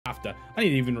have to. I need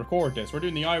to even record this. We're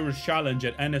doing the Irish Challenge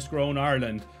at Ennisgrone,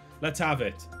 Ireland. Let's have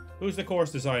it. Who's the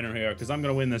course designer here? Because I'm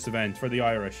going to win this event for the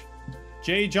Irish.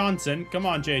 Jay Johnson. Come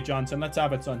on, Jay Johnson. Let's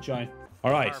have it, sunshine.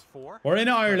 All right. We're in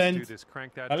Ireland.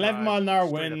 11 mile an hour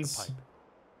winds.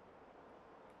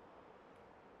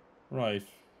 Right.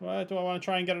 Well, do I want to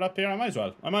try and get it up here? I might as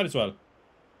well. I might as well.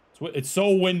 It's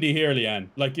so windy here, Leanne.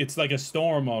 Like, it's like a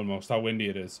storm almost, how windy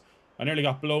it is. I nearly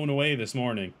got blown away this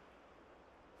morning.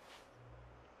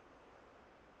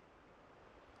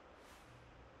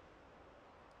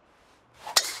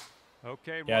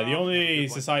 Okay, yeah, the only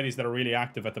societies that are really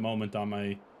active at the moment on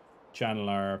my channel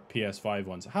are PS5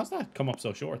 ones. How's that come up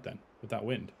so short then, with that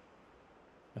wind?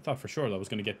 I thought for sure that was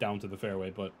going to get down to the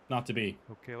fairway, but not to be.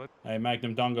 Okay, Hey,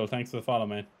 Magnum Dongle, thanks for the follow,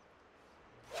 man.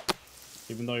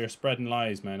 Even though you're spreading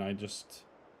lies, man, I just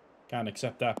can't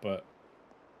accept that, but...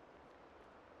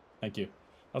 Thank you.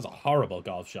 That was a horrible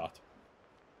golf shot.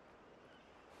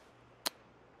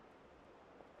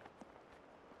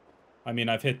 I mean,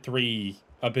 I've hit 3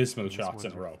 abysmal shots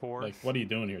in a row. Like, what are you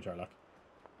doing here, Charlock?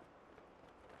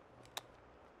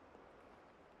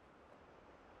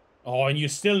 Oh, and you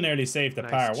still nearly saved the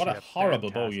par. What a horrible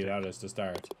bogey that is to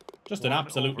start. Just an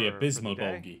absolutely abysmal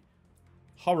bogey.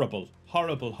 Horrible.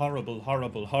 Horrible, horrible,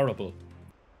 horrible, horrible.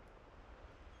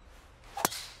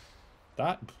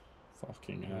 That...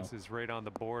 Fucking hell. This is right on the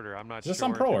border. I'm not sure. Is this sure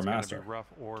on pro if or it's master? Be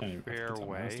rough or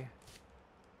fairway.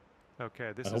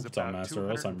 Okay, this I is hope it's on about master, or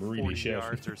else I'm really shit.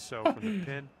 yards or so from the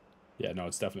pin. Yeah, no,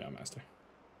 it's definitely on master.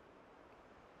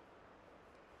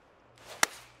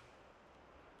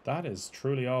 That is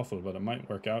truly awful, but it might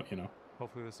work out, you know.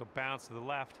 Hopefully this will bounce to the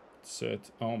left.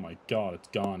 Sit. Oh my god, it's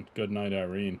gone. Good night,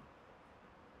 Irene.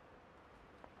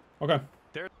 Okay.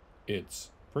 There.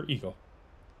 It's for eagle.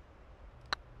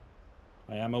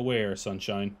 I am aware,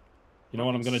 sunshine. You know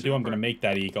what I'm going to do? I'm going to make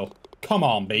that eagle. Come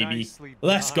on, baby.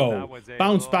 Let's go.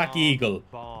 Bounce back eagle.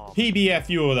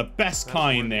 PBFU, the best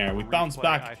kind there. We bounce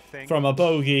back from a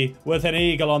bogey with an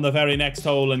eagle on the very next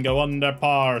hole and go under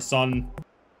par, son.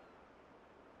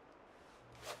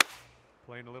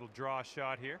 Playing a little draw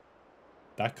shot here.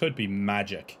 That could be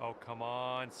magic. Oh, come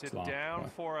on. Sit down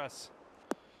for us.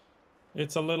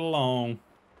 It's a little long.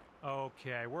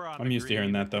 Okay, we're on. I'm used to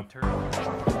hearing that, though.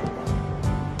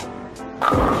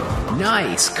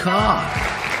 Nice cock.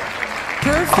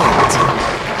 Perfect.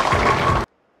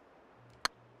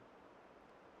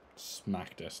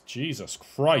 Smacked it. Jesus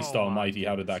Christ almighty,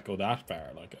 how did that go that far?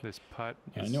 Like this putt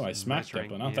I knew I smacked it,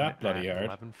 but not that bloody hard.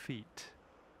 11 feet.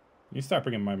 You start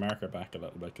bringing my marker back a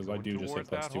little bit, because I do just hit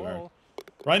putts too hard. Hole.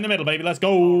 Right in the middle, baby. Let's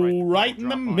go. Right in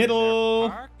the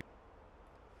middle.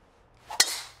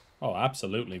 Oh,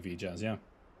 absolutely, VJazz, yeah. All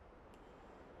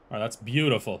right, that's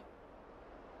beautiful.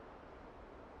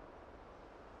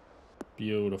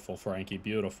 Beautiful, Frankie.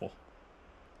 Beautiful.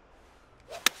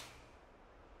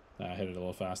 I hit it a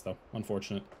little fast, though.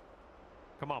 Unfortunate.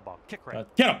 Come on, Bob. Kick right.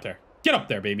 Get up there. Get up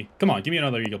there, baby. Come on, give me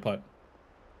another eagle putt.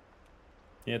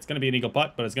 Yeah, it's going to be an eagle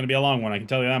putt, but it's going to be a long one. I can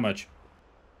tell you that much.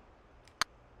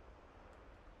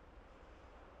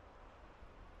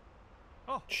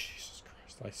 Oh. Jesus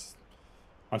Christ.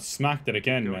 I smacked it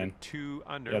again, man. 2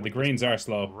 under. Yeah, the greens are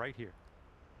slow. Right here.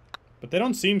 But they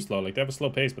don't seem slow. Like, they have a slow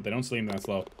pace, but they don't seem that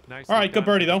slow. Nicely all right, good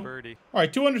birdie, though. Birdie. All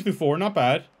right, 2 under through 4. Not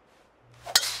bad.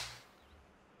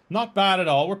 Not bad at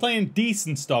all. We're playing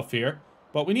decent stuff here.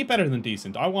 But we need better than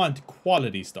decent. I want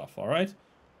quality stuff, all right?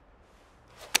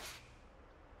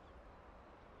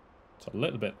 It's a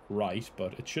little bit right,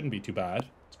 but it shouldn't be too bad.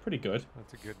 It's pretty good.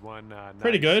 That's a good one.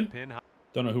 Pretty nice good. Pin.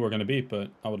 Don't know who we're going to beat, but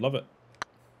I would love it.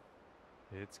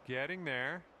 It's getting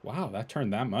there. Wow, that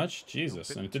turned that much?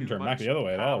 Jesus, and it didn't turn back the other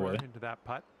way at all, really. Into that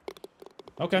putt.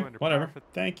 Okay, whatever.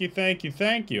 Thank you, thank you,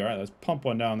 thank you. All right, let's pump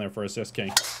one down there for Assist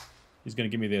King. He's going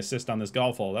to give me the assist on this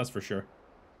golf hole, that's for sure.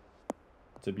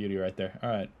 It's a beauty right there. All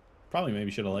right. Probably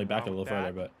maybe should have laid back a little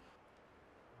further, but...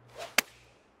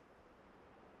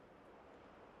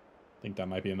 I think that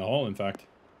might be in the hole, in fact.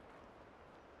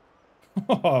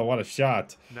 Oh, what a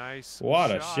shot. Nice.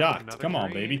 What a shot. Come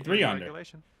on, baby. 3 under.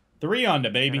 3 under,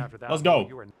 baby. Let's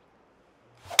go.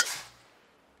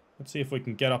 Let's see if we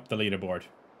can get up the leaderboard.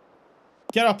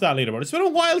 Get up that leaderboard. It's been a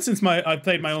while since I've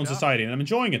played my own society, and I'm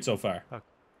enjoying it so far. Okay.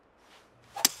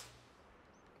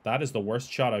 That is the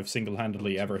worst shot I've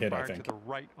single-handedly ever hit, I think. To the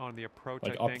right on the approach,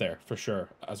 like, up there, for sure,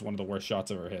 as one of the worst shots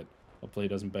I've ever hit. Hopefully he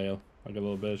doesn't bail like a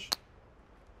little bitch.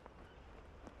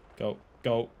 Go,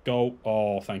 go, go.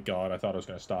 Oh, thank God. I thought I was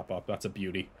going to stop up. That's a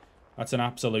beauty. That's an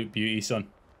absolute beauty, son.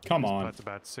 Come on. That's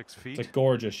about 6 feet. It's a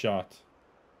gorgeous shot.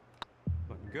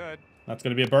 Looking good. That's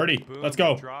going to be a birdie. Boom, let's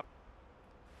go. Drop.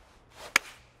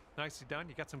 Nicely done.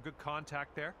 You got some good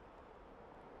contact there.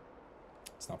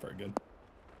 It's not very good.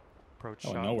 Approach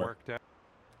Oh, shot nowhere. worked out.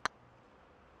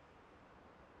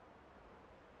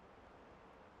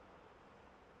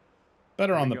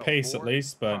 Better There on we the go. pace at 4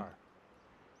 least, but par.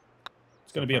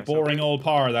 it's going to be a So far, so boring good. old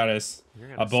par, that is. You're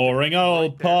A gonna stick boring right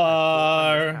old there and 4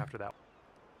 under par. after that.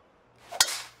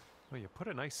 Oh, you put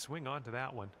a nice swing onto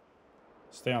that one.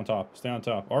 Stay on top. Stay on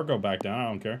top. Or go back down. I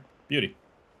don't care. Beauty.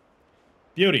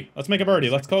 Beauty. Let's make a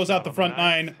birdie. Let's close out the front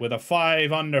nine with a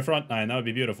 5 under front nine. That would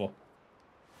be beautiful.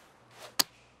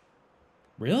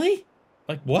 Really?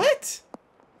 Like, what?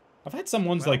 I've had some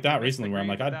ones like that recently where I'm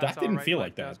like, that didn't feel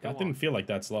like that. That didn't feel like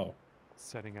that slow.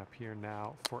 Setting up here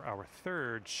now for our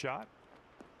 3rd shot.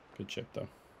 Good chip, though.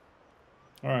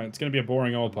 All right, it's going to be a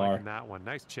boring old par. That one.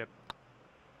 Nice chip.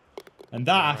 And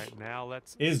that right, now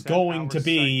is going to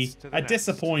be a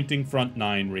disappointing front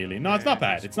nine, really. No, it's not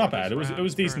bad. It's not bad. It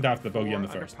was decent after the bogey on the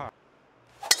first.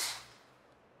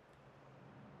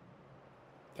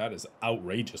 That is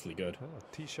outrageously good.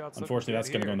 Unfortunately, that's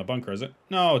going to go in the bunker, is it?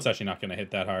 No, it's actually not going to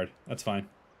hit that hard. That's fine.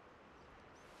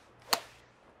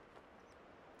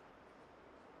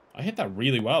 I hit that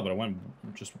really well, but it went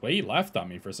just way left on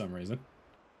me for some reason.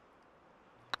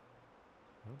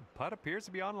 Well, the putt appears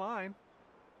to be online.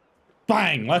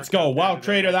 Bang! Let's go. Wow,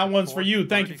 Trader, that one's for you.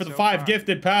 Thank you for the 5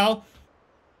 gifted, pal.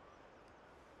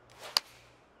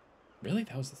 Really?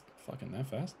 That was fucking that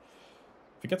fast?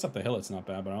 If it gets up the hill, it's not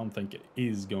bad, but I don't think it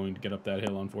is going to get up that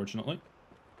hill, unfortunately.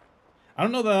 I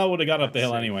don't know that I would have got up the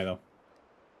hill anyway, though.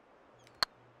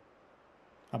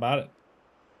 How about it?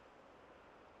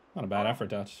 Not a bad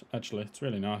effort, actually. It's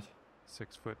really not.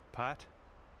 6-foot putt.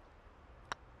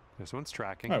 This one's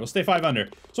tracking. All right, we'll stay 5 under.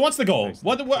 So what's the goal?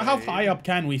 How high up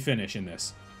can we finish in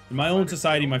this? In my own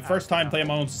society, my first time playing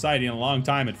my own society in a long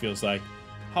time, it feels like.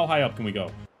 How high up can we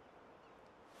go?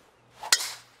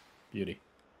 Beauty.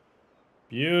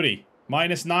 Beauty.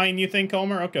 -9, you think,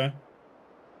 Homer? Okay.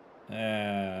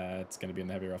 It's going to be in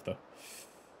the heavy rough, though.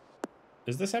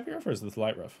 Is this heavy rough or is this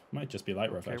light rough? Might just be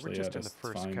light rough, actually. We're just in the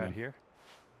first cut here.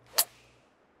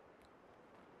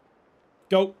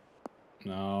 Go.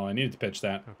 No, I needed to pitch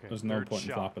that. Okay, There's no point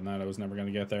in flopping that. I was never going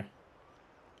to get there.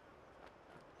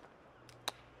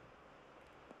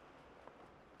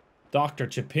 Dr.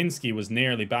 Chapinski was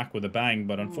nearly back with a bang,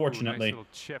 but unfortunately,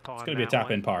 nice it's going to be a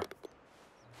tap-in par.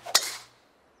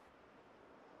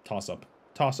 Toss-up.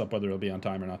 Toss-up whether it'll be on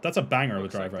time or not. That's a banger of a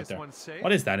drive right there.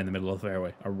 What is that in the middle of the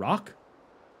fairway? A rock?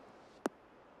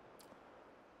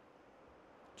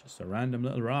 Just a random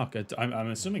little rock.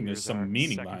 I'm assuming there's some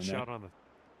meaning behind that.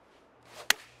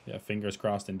 Yeah, fingers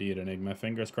crossed indeed, Enigma.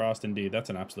 Fingers crossed indeed.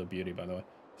 That's an absolute beauty, by the way.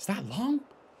 Is that long?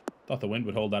 Thought the wind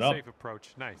would hold that up. Safe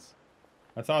approach. Nice.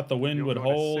 I thought the wind would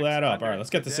hold that up. All right, let's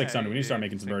get to 6 under. We need to start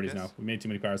making some birdies now. We made too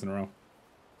many pars in a row.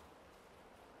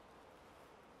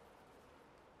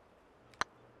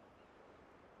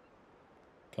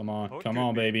 Come on. Come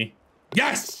on, baby.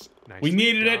 Yes! We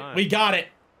needed it. We got it.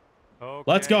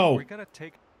 Let's go. We're gonna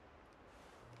take...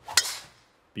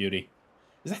 Beauty.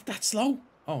 Is that slow?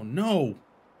 Oh, no.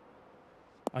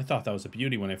 I thought that was a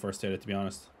beauty when I first hit it, to be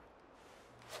honest.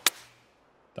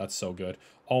 That's so good.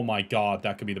 Oh my god,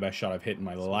 that could be the best shot I've hit in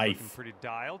my life. Pretty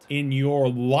dialed. In your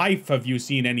life have you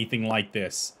seen anything like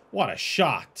this? What a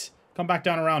shot. Come back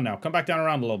down around now. Come back down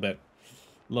around a little bit.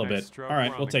 A little bit. All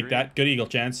right, we'll take that. Good eagle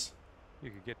chance. You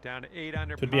could get down to 8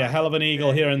 under. Could be a hell of an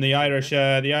eagle here in the Irish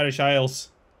Isles.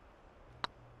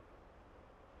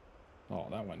 Oh,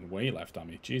 that went way left on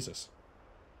me. Jesus.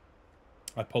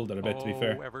 I pulled it a bit, to be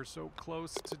fair. Ever so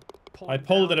close to I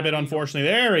pulled it a bit, unfortunately.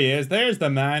 There he is. There's the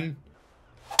man.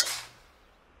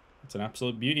 It's an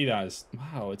absolute beauty, that is.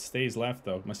 Wow, it stays left,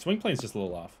 though. My swing plane's just a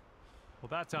little off. Well,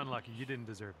 that's unlucky. You didn't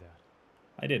deserve that.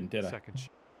 I didn't, did I? Second.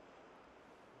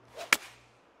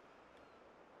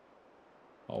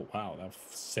 Oh, wow. That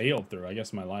sailed through. I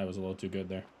guess my lie was a little too good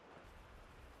there.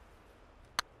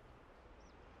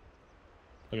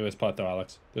 Look at this putt, though,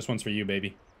 Alex. This one's for you,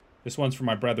 baby. This one's for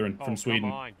my brethren from Sweden.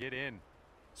 Come on, get in.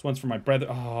 This one's for my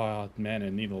brethren. Oh, man, I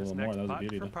need a little more. That was a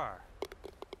beauty, though.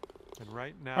 And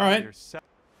right now, all right.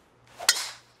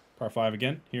 Par 5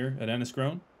 again here at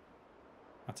Enniscrone.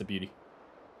 That's a beauty.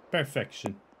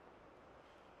 Perfection.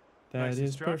 That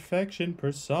is perfection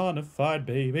personified,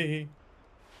 baby.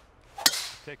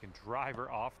 Taking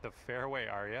driver off the fairway,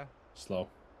 are you? Slow.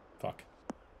 Fuck.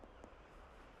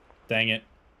 Dang it.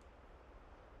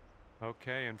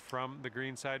 Okay, and from the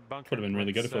green side bunker. Would have been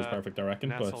really good if it was perfect, I reckon.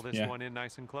 Nestle But this yeah. one in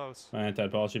nice and close. My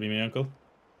anti-ball should be my uncle.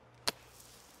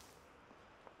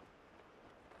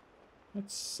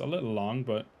 That's a little long,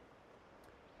 but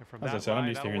as I said, I'm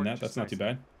used to hearing that. That's not too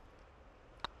bad.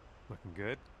 Looking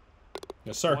good.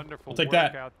 Yes, sir. Wonderful We'll take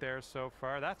work that. out there so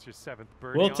far. That's your 7th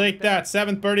birdie. We'll take that.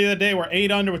 7th birdie of the day. We're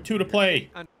 8 under with 2 to play.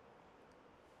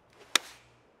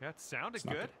 That sounded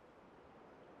good.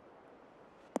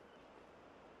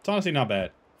 It's honestly not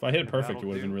bad. If I hit it perfect, it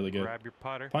would have been really good. Grab your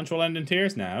putter. Punch will end in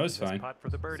tears? Nah, it was fine. Putt for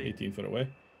the birdie. 18 foot away.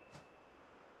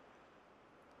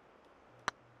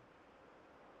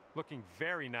 Looking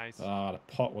very nice. Ah, the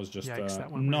putt was just Yikes,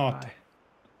 that one not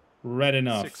red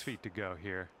enough. 6 feet to go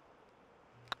here.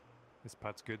 This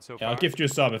putt's good so Yeah, far. I'll gift you a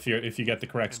sub if you get the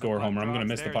correct score, Homer. I'm gonna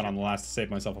miss the putt on the last to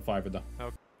save myself a 5 though.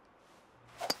 Okay.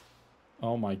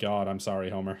 Oh my god, I'm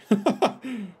sorry, Homer.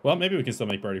 Well, maybe we can still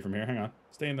make birdie from here. Hang on.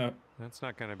 Stay in the... That's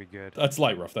not gonna be good. That's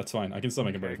light rough. That's fine. I can still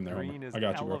make a birdie from there, Homer. I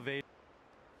got you, bro.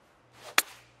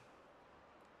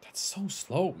 That's so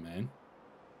slow, man.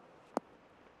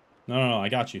 No, I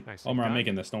got you. Nice. Homer, I'm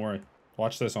making this. Don't worry.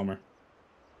 Watch this, Homer.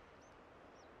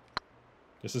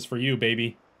 This is for you,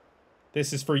 baby.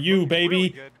 This is for you,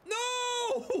 baby. Really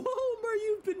no! Homer,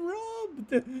 you've been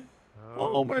robbed.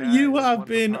 Homer, Okay, you this have one's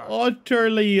been apart.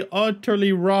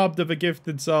 utterly robbed of a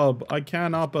gifted sub. I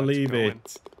cannot believe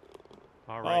it.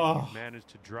 All right, you managed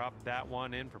to drop that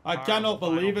one in for par I on cannot the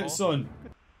final believe it, hole. son.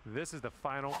 This is the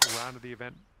final round of the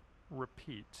event.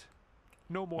 Repeat.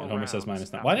 No more Homer rounds says -9.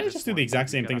 after Why did I this just do one. the exact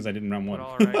You same gotta things I did in round put 1?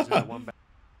 all our eggs into one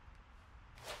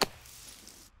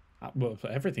Well,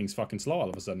 everything's fucking slow all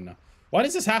of a sudden now. Why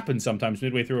does this happen sometimes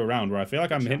midway through a round where I feel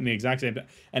like I'm hitting the exact same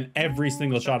and every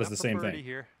single shot is the same thing?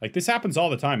 here. Like, this happens all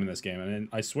the time in this game, and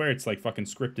I swear it's like fucking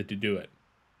scripted to do it.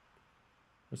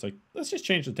 It's like, let's just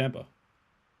change the tempo.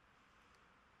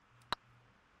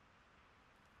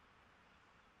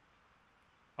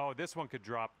 Oh, this one could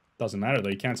drop. Doesn't matter though,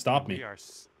 you can't stop me. We are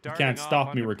You can't stop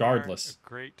me under regardless. par.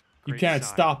 Great, You great can't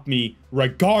sign. stop me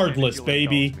regardless, And if you'll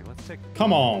baby. indulge me, let's take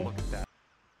Come a on. look at that.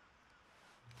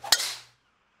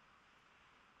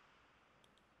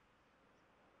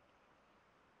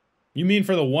 You mean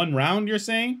for the one round, you're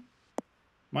saying?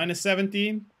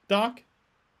 -17, Doc?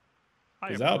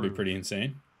 Because that would be approve. pretty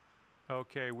insane.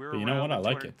 Okay, we're But you know around what? I the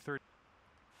like it. 230.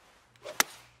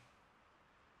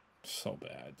 So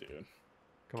bad, dude.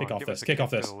 Come Kick on, off give this, us a kick off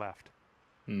to this. the left.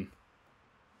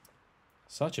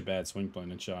 Such a bad swing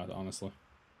plan and shot, honestly.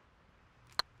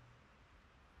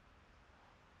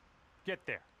 Get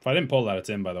there. If I didn't pull that, it's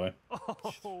in, by the way.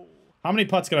 Oh. How many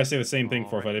putts could I say the same thing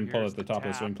for if I Alright, didn't pull here's at the the top of the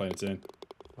tap. swing plane? It's in.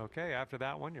 Okay, after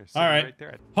that one, you're sitting Alright. right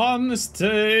there. Honesty,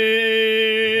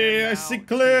 And I now, see teeing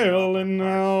clearly off on par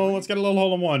now. 3. Let's get a little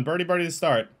hole in one. Birdie to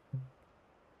start.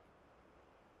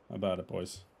 How about it,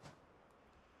 boys?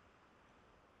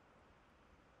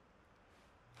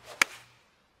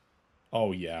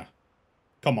 Oh, yeah.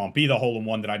 Come on, be the hole in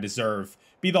one that I deserve.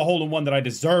 Be the hole in one that I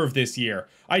deserve this year.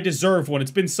 I deserve one. It's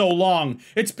been so long.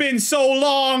 It's been so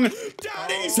long.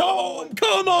 Daddy's home.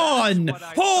 Come on.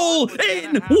 Hole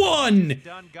in one.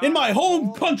 In my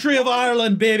home country of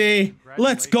Ireland, baby.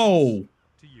 Let's go.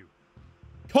 To you.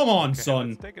 Come on, Okay, son.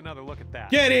 let's take another look at that.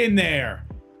 Get in there.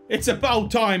 It's about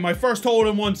time. My first hole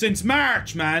in one since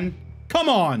March, man. Come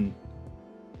on.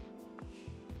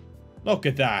 Look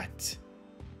at that.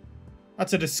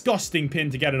 That's a disgusting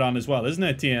pin to get it on as well, isn't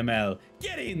it, TML?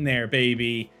 Get in there,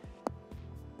 baby.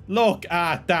 Look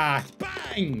at that.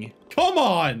 Bang. Come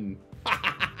on.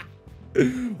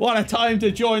 What a time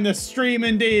to join the stream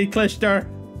indeed, Clister.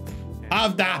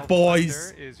 Have that,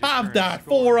 boys. Have that.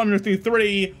 4 under through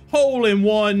 3. Hole in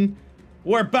one.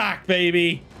 We're back,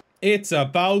 baby. It's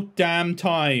about damn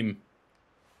time.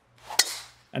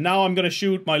 And now I'm going to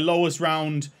shoot my lowest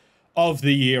round of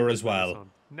the year as well.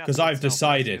 Because I've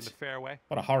decided.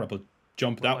 What a horrible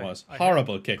jump that was.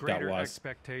 Horrible kick that was.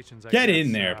 Get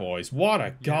in there, boys. What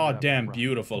a goddamn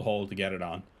beautiful hole to get it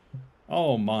on.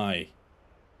 Oh my.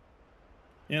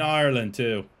 In Ireland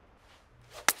too.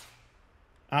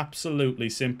 Absolutely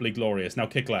simply glorious. Now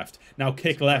kick left. Now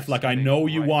kick left like I know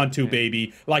you want to,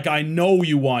 baby. Like I know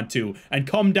you want to. And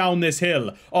come down this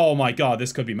hill. Oh my god,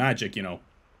 this could be magic, you know.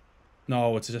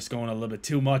 No, it's just going a little bit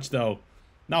too much though.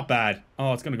 Not bad.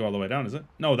 Oh, it's going to go all the way down, is it?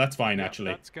 No, that's fine,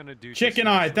 actually. That's gonna do Chicken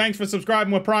Eye, thanks for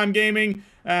subscribing with Prime Gaming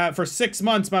for 6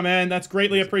 months, my man. That's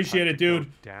greatly appreciated,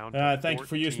 dude. Thank you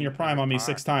for using your Prime on me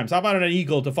 6 times. How about an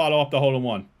eagle to follow up the hole in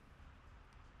one?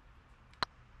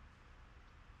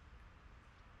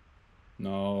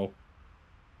 No.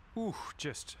 Ooh,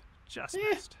 just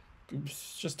missed.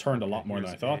 Just turned a lot more than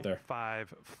I thought there.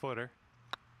 5-footer.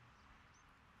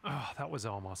 Oh, that was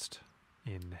almost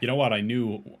in. You know what? I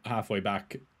knew halfway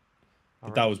back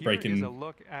that was breaking.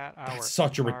 That's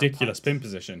such a ridiculous pin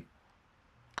position.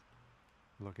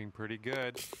 Looking pretty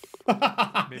good.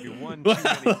 Maybe one.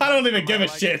 I don't even give a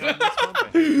shit.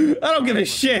 I don't give a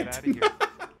shit.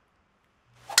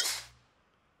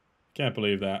 Can't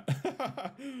believe that.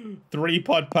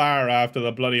 3-putt par after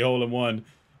the bloody hole-in-one.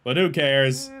 But who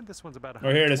cares? This one's about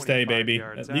We're here to stay, baby.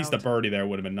 yards At least a out. birdie there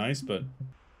would have been nice, but...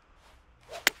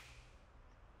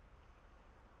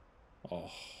 Oh,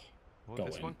 Well,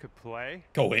 this one could play.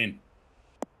 Go in.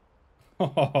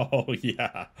 Oh,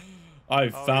 yeah. I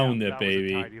found it,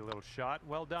 baby. Was a tidy little shot.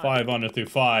 Well done. 5 under through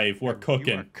 5. We're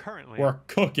cooking. We're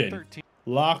cooking. 13.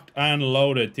 Locked and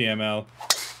loaded, TML.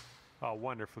 Oh,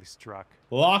 wonderfully struck.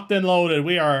 Locked and loaded.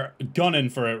 We are gunning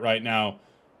for it right now.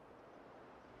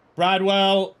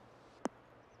 Bradwell,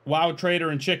 Wow Trader,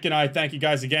 and Chicken Eye, thank you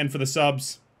guys again for the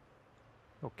subs.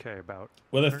 Okay, about...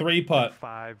 With a 3-putt.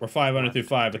 We're 5 under through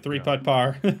 5. A 3-putt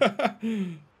par.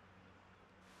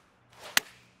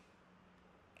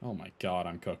 Oh my god,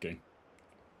 I'm cooking.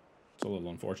 It's a little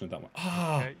unfortunate, that one.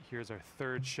 Ah! Okay, here's our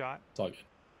third shot. It's all good.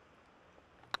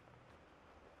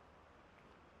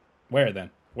 Where, then?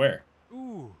 Where?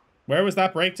 Ooh. Where was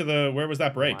that break to the... Where was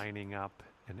that break? Lining up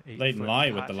an 8-foot Late and lie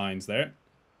putt. with the lines there.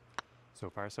 So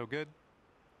far, so good.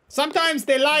 Sometimes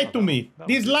they lie to me.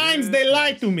 These lines, they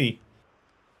lie to me.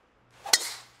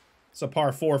 It's a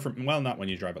par 4 from... Well, not when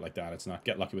you drive it like that. It's not.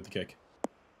 Get lucky with the kick.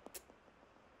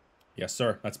 Yes,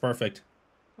 sir. That's perfect.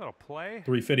 That'll play.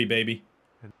 350, baby.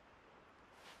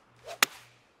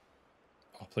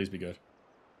 Oh, please be good.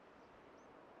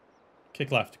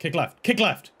 Kick left. Kick left. Kick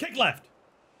left. Kick left.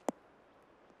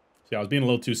 See, I was being a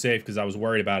little too safe because I was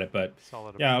worried about it, but...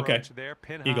 Solid yeah, okay. there,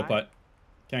 pin Eagle high. putt.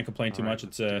 Can't complain too much.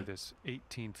 It's a... This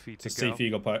 18 feet It's a to go. safe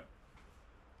eagle putt.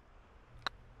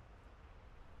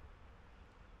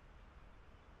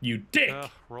 You dick!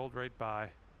 Rolled right by.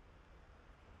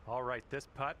 All right, this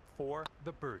putt for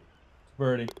the birdie.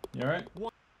 Birdie, you alright?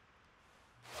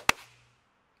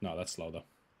 No, that's slow though.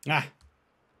 Ah!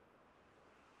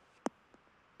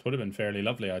 It would have been fairly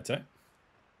lovely, I'd say.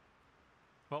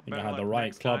 Well, I think I had the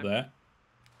right club there.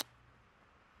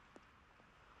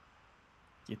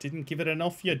 You didn't give it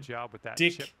enough, you Good job with that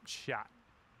dick. chip shot.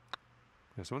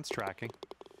 This one's tracking.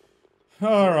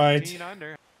 Alright. 14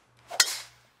 under.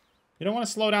 You don't want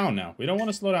to slow down now. We don't want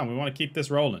to slow down. We want to keep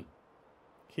this rolling.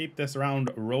 Keep this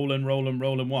round rolling, rolling,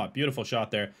 rolling. What? Beautiful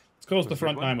shot there. Let's close the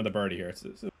front nine with a birdie here.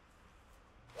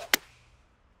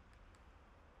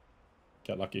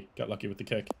 Get lucky. Get lucky with the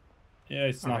kick. Yeah,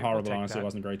 it's not horrible, honestly. It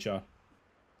wasn't a great shot.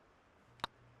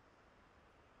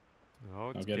 Oh,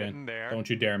 it's Now get getting in. there. Don't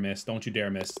you dare miss. Don't you dare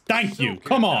miss. Thank you. good.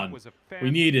 Come That on. was a We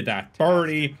needed that.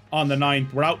 Birdie on the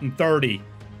 9th. We're out in 30.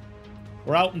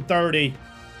 We're out in 30.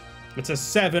 It's a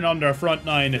 7 under front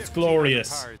 9. It's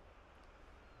glorious.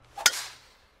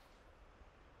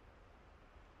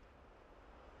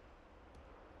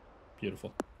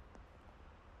 Beautiful.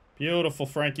 Beautiful,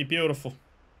 Frankie. Beautiful.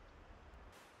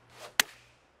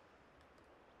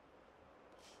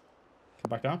 Come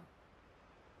back down.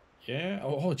 Yeah.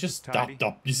 Oh, it just stopped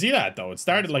up. You see that, though? It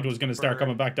started like it was going to start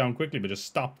coming back down quickly, but just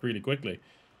stopped really quickly.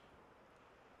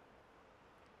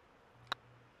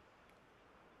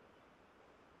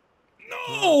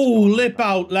 No! Lip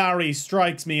out, Larry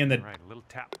strikes me in the little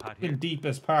tap putt here.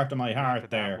 deepest part of my heart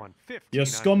there. One, You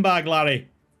scumbag, Larry.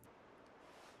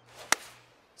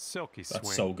 Silky swing.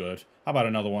 That's so good. How about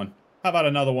another one? How about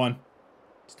another one?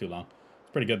 It's too long.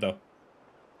 It's pretty good, though.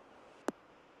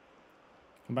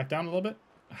 Come back down a little bit.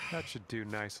 That should do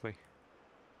nicely.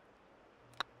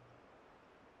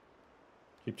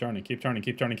 Keep turning, keep turning,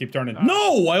 keep turning, keep turning.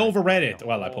 No! I overread it.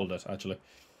 Well, I pulled it, actually.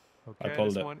 Okay, I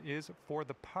pulled this it. one is for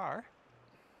the par.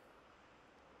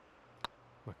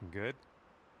 Looking good.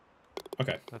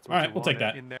 Okay. That's All right, we'll take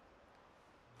that. in there.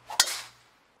 A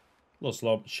little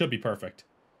slow. Should be perfect.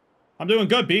 I'm doing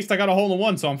good, Beast. I got a hole in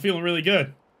 1, so I'm feeling really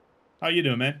good. How you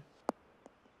doing, man?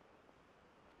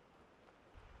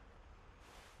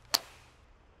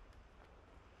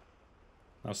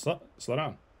 Now slow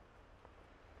down.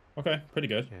 Okay, pretty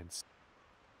good. And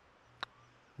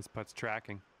this putt's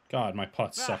tracking. God, my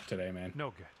putts suck today, man.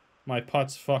 No good. My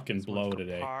putts fucking blow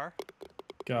today. Par.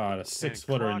 God, a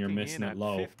 6-footer and you're clocking missing in it at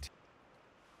low. 15.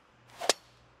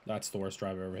 That's the worst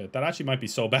drive I've ever hit. That actually might be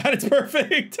so bad it's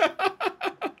perfect.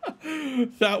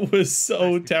 That was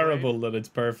so terrible that it's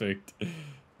perfect.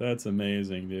 That's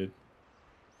amazing, dude.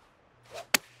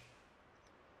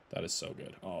 That is so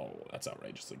good. Oh, that's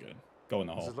outrageously good. Go in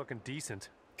the hole. This is looking decent.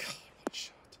 God, what a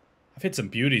shot. I've hit some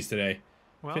beauties today.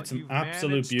 Well, I've hit some you've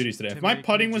absolute managed beauties today. to If my make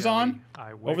putting me was jelly. on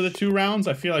I over the wish 2 rounds,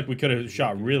 I feel like we could have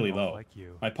shot really low. like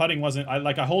you. My putting wasn't...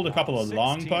 I hold a couple of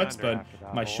long 16 putts, under but after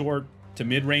that my hole. short to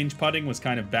mid-range putting was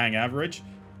kind of bang average.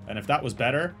 And if that was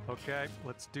better, Okay,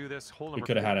 let's do this. Hole we number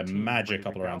could have had a 15, magic ready to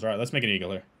couple of go. rounds. All right, let's make an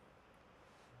eagle here.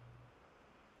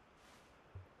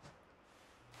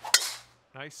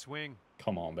 Nice swing.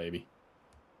 Come on, baby.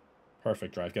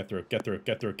 Perfect drive. Get through. Get through.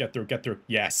 Get through. Get through. Get through.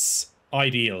 Yes.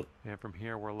 Ideal. And from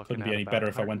here, we're looking Couldn't be any better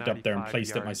if I went up there and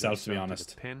placed it myself, to be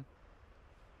honest. Pin.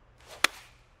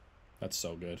 That's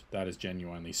so good. That is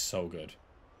genuinely so good.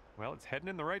 Well, it's heading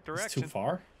in the right direction. It's too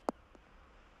far.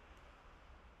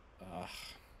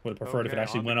 Would have preferred if it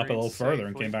actually went up a little further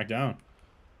and came back down.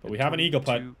 But we have an eagle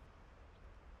putt.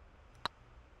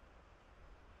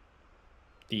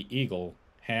 The eagle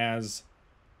has...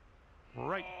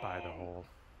 right by the hole.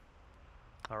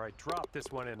 All right, drop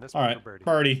this one in. This all one right, for birdie.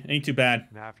 birdie. Ain't too bad.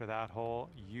 And after that hole,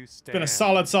 you stand. It's been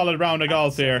a solid round of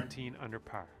golf here. 17 under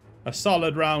par. A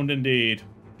solid round indeed.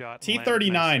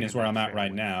 T39 is where I'm at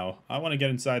right now. I want to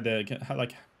get inside the...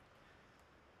 like,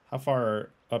 how far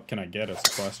up can I get is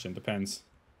the question. Depends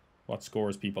what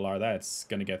scores people are. That's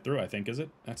going to get through, I think, is it?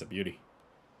 That's a beauty.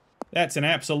 That's an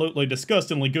absolutely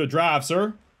disgustingly good drive,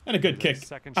 sir. And a good kick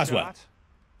as well.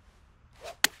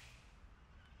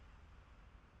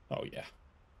 Oh, yeah.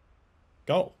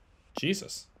 Go.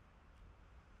 Jesus.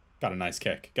 Got a nice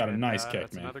kick. Got a nice kick,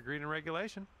 that's man. Another green in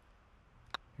regulation.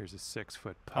 Here's a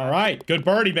 6-foot putt. All right. Good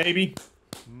birdie, baby.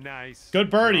 Nice. Good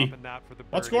birdie.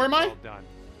 What score am I? Well done.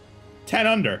 10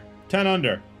 under. 10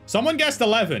 under. Someone guessed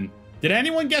 11. Did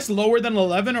anyone guess lower than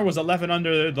 11, or was 11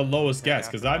 under the lowest guess?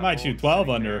 Because I might shoot 12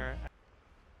 under.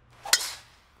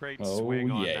 Great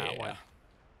swing on that one.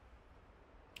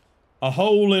 A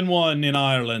hole-in-one in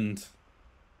Ireland.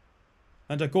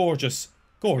 And a gorgeous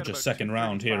second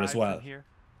round here as well.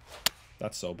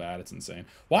 That's so bad, it's insane.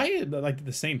 Why, like,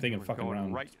 the same thing in fucking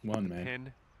round one,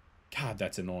 man? God,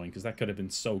 that's annoying, because that could have been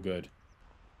so good.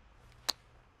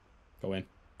 Go in.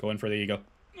 Go in for the eagle.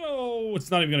 No,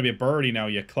 it's not even going to be a birdie now,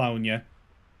 you clown, you.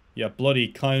 You bloody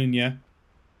clown, you.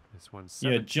 This one's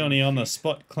you Johnny on the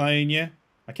spot clown, you.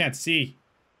 I can't see.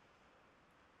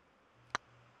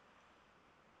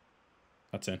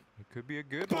 That's in. It could be a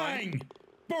good Bang!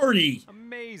 one. Birdie!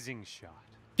 Amazing shot.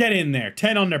 Get in there.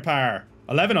 10 under par.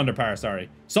 11 under par, sorry.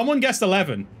 Someone guessed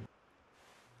 11.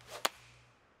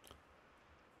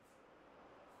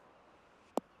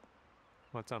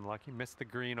 What's unlucky? Missed the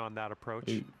green on that approach.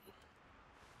 Ooh.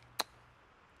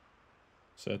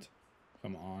 Sit.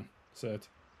 Come on. Sit.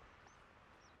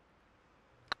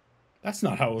 That's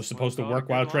not how it was supposed to work,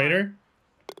 Wild Trader.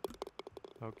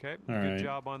 Okay. All good right.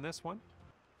 job on this one.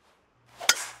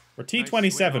 We're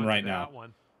T27 right now.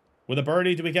 With a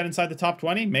birdie, do we get inside the top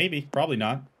 20? Maybe. Probably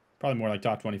not. Probably more like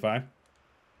top 25.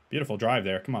 Beautiful drive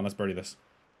there. Come on, let's birdie this.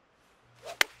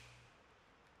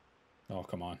 Oh,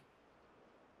 come on.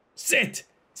 Sit!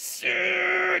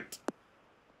 Sit!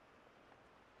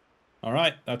 All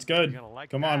right, that's good.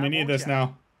 Come on, we need this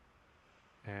now.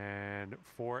 And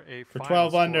for a for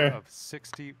 12 under of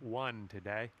 61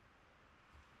 today.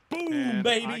 Boom, and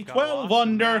baby, 12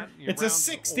 under. It's a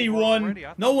 61.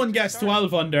 No one guessed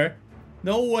 12 under.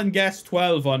 No one guessed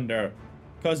 12 under.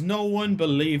 Because no one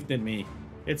believed in me.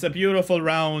 It's a beautiful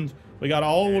round. We got a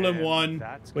hole-in-one.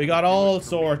 We got all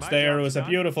sorts there. It was a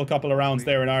beautiful couple of rounds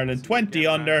there in Ireland. 20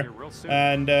 under.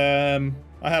 And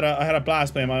I had a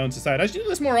blast playing my own society. I should do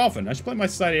this more often. I should play my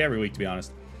society every week, to be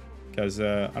honest. Because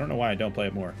I don't know why I don't play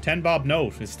it more. 10 Bob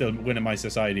Note is still winning my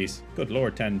societies. Good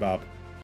lord, 10 Bob.